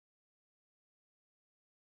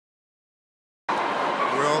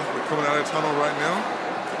coming out of the tunnel right now.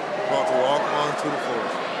 About to walk onto the floor.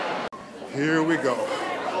 Here we go.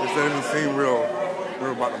 This doesn't even seem real.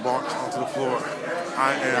 We're about to march onto the floor.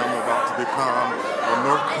 I am about to become a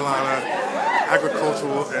North Carolina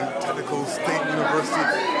Agricultural and Technical State University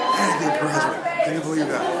Aggie graduate. Can you believe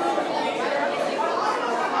that?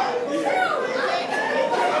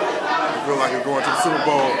 I feel like you're going to the Super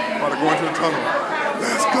Bowl, about to go into the tunnel.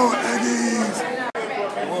 Let's go, Aggies!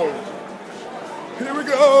 Whoa. Here we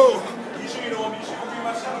go!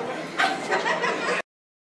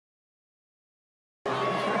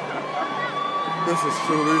 This is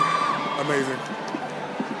truly amazing.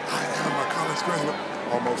 I am a college graduate,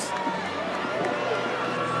 almost.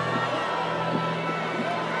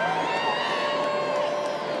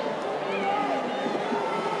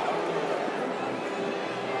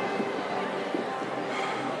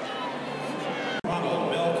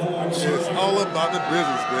 It's all about the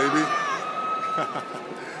business, baby.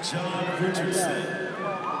 John Richardson.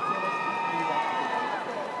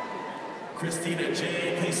 Christina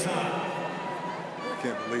J. Quesada. I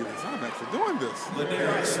can't believe this. I'm actually doing this.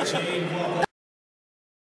 Ladarius J.